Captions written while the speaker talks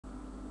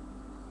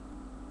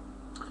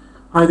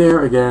Hi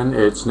there again,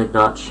 it's Nick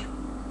Dutch,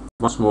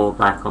 once more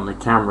back on the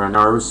camera.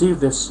 Now I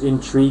received this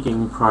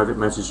intriguing private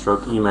message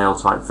stroke email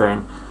type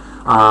thing.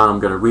 I'm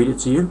going to read it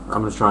to you.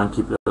 I'm going to try and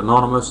keep it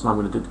anonymous, and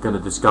I'm going to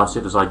discuss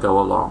it as I go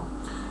along.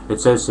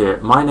 It says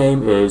here, my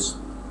name is,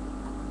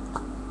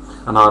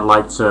 and I'd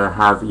like to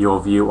have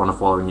your view on the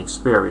following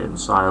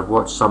experience. I have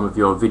watched some of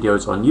your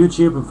videos on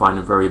YouTube and find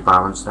a very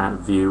balanced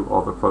view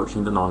of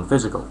approaching the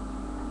non-physical.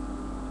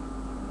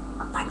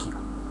 Thank you.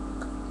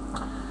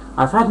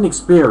 I've had an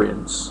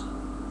experience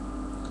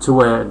to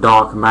where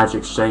dark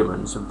magic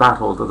shamans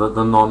battled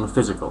the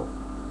non-physical.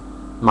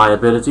 My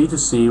ability to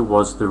see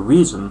was the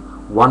reason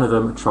one of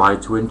them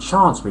tried to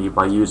enchant me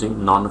by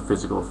using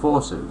non-physical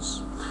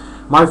forces.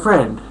 My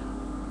friend,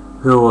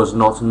 who was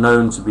not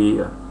known to be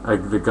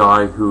the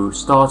guy who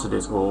started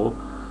it all,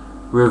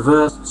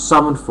 reversed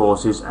summoned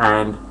forces,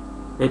 and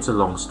it's a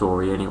long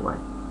story anyway.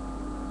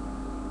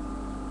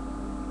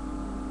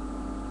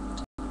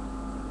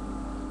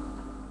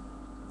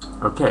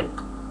 Okay.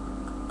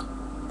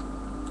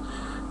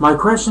 My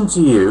question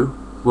to you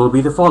will be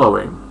the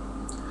following.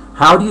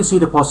 How do you see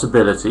the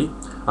possibility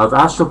of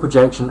astral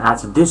projection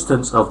at a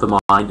distance of the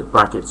mind,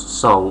 brackets,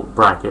 soul,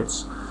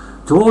 brackets,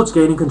 towards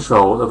gaining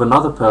control of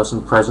another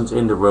person present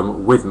in the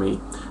room with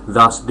me,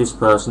 thus this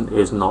person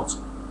is not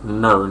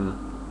known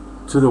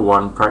to the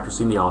one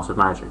practicing the art of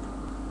magic?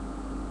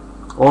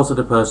 Also,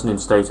 the person in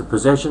state of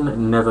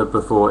possession never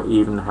before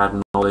even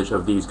had knowledge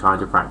of these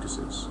kind of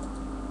practices.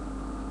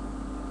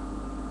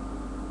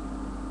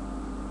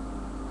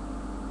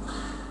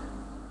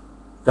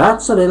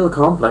 That's a little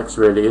complex,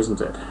 really, isn't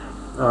it?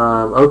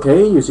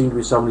 Okay, you seem to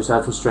be someone who's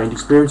had some strange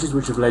experiences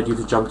which have led you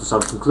to jump to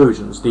some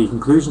conclusions. The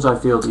conclusions I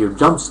feel that you've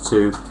jumped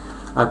to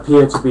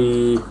appear to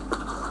be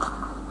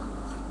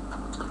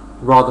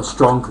rather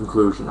strong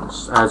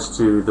conclusions as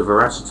to the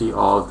veracity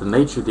of the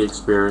nature of the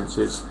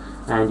experiences,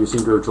 and you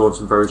seem to have drawn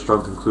some very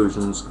strong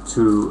conclusions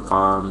to,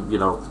 you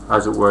know,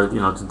 as it were,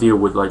 you know, to deal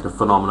with like the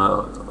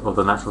phenomena or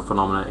the natural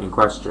phenomena in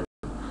question.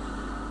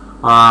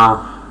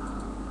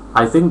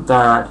 I think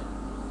that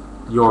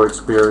your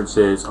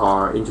experiences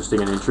are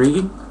interesting and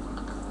intriguing,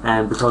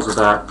 and because of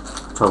that,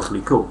 totally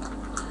cool.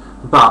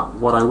 But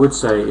what I would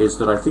say is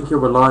that I think you're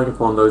relying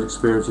upon those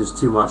experiences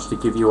too much to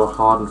give you a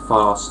hard and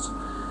fast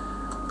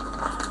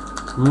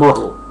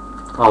model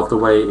of the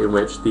way in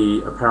which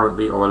the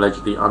apparently or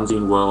allegedly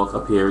unseen world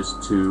appears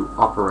to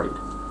operate.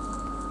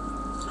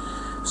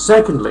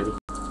 Secondly,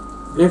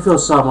 if you're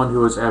someone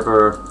who has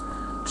ever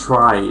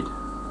tried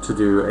to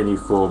do any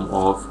form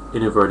of,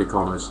 in inverted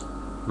commas,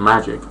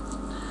 magic,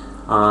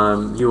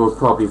 you will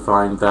probably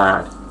find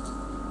that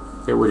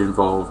it would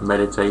involve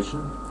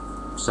meditation,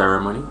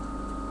 ceremony,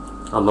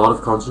 a lot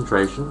of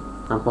concentration,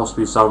 and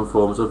possibly some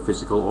forms of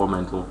physical or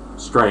mental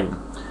strain.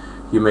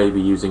 You may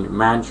be using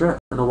mantra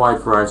and a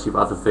wide variety of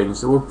other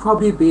things that will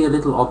probably be a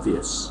little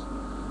obvious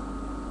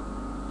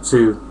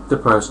to the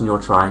person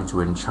you're trying to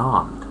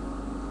enchant.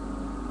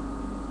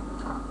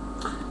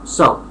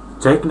 So,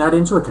 taking that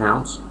into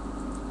account,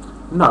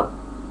 no,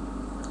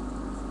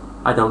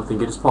 I don't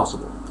think it is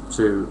possible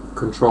to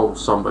control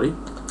somebody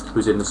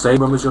who's in the same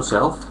room as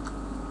yourself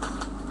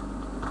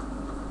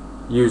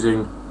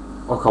using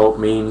occult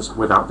means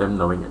without them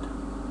knowing it.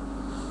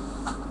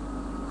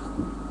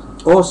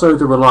 Also,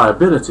 the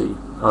reliability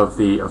of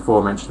the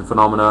aforementioned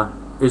phenomena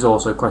is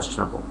also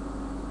questionable.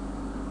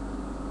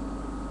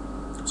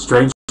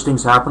 Strange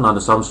things happen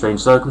under some strange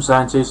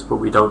circumstances, but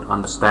we don't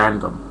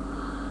understand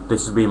them.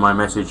 This has been my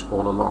message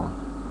all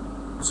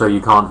along. So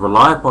you can't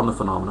rely upon the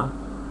phenomena.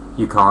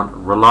 You can't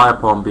rely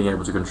upon being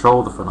able to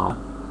control the phenomena.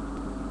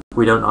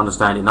 We don't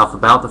understand enough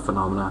about the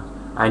phenomena,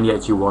 and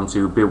yet you want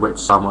to bewitch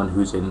someone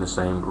who's in the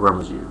same room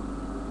as you.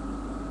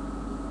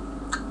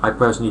 I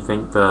personally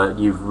think that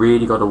you've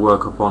really got to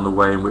work upon the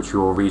way in which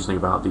you're reasoning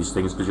about these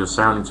things, because you're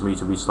sounding to me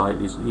to be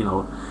slightly, you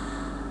know,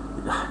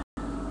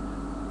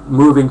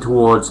 moving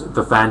towards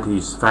the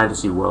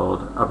fantasy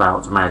world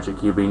about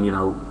magic. You've been, you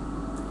know,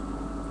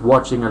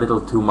 watching a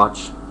little too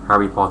much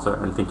Harry Potter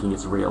and thinking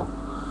it's real.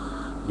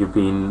 You've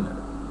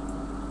been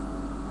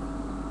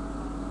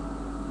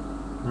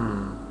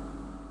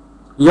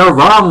You're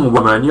wrong,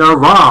 woman, you're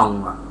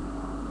wrong.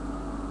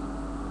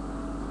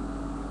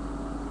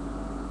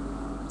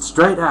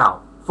 Straight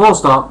out. Full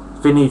stop.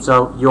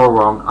 Finito. You're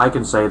wrong. I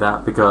can say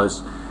that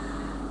because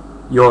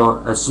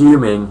you're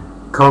assuming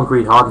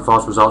concrete, hard and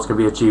fast results can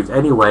be achieved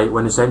anyway,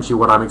 when essentially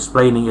what I'm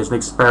explaining is an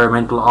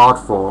experimental art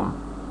form.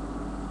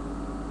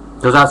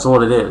 Because that's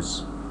all it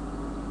is.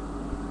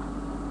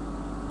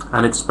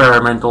 An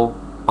experimental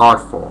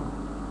art form.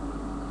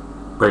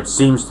 But it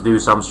seems to do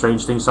some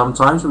strange things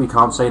sometimes, but we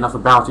can't say enough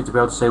about it to be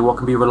able to say what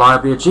can be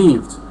reliably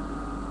achieved.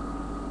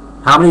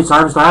 How many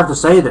times do I have to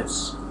say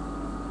this?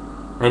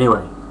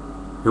 Anyway,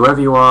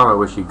 whoever you are, I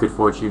wish you good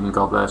fortune,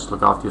 God bless,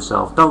 look after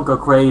yourself. Don't go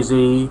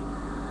crazy.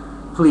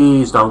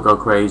 Please don't go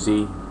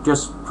crazy.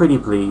 Just pretty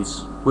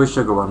please, with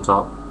sugar on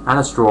top, and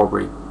a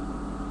strawberry.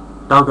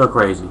 Don't go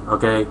crazy,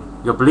 okay?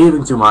 You're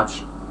believing too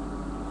much.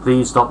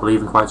 Please stop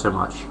believing quite so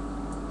much.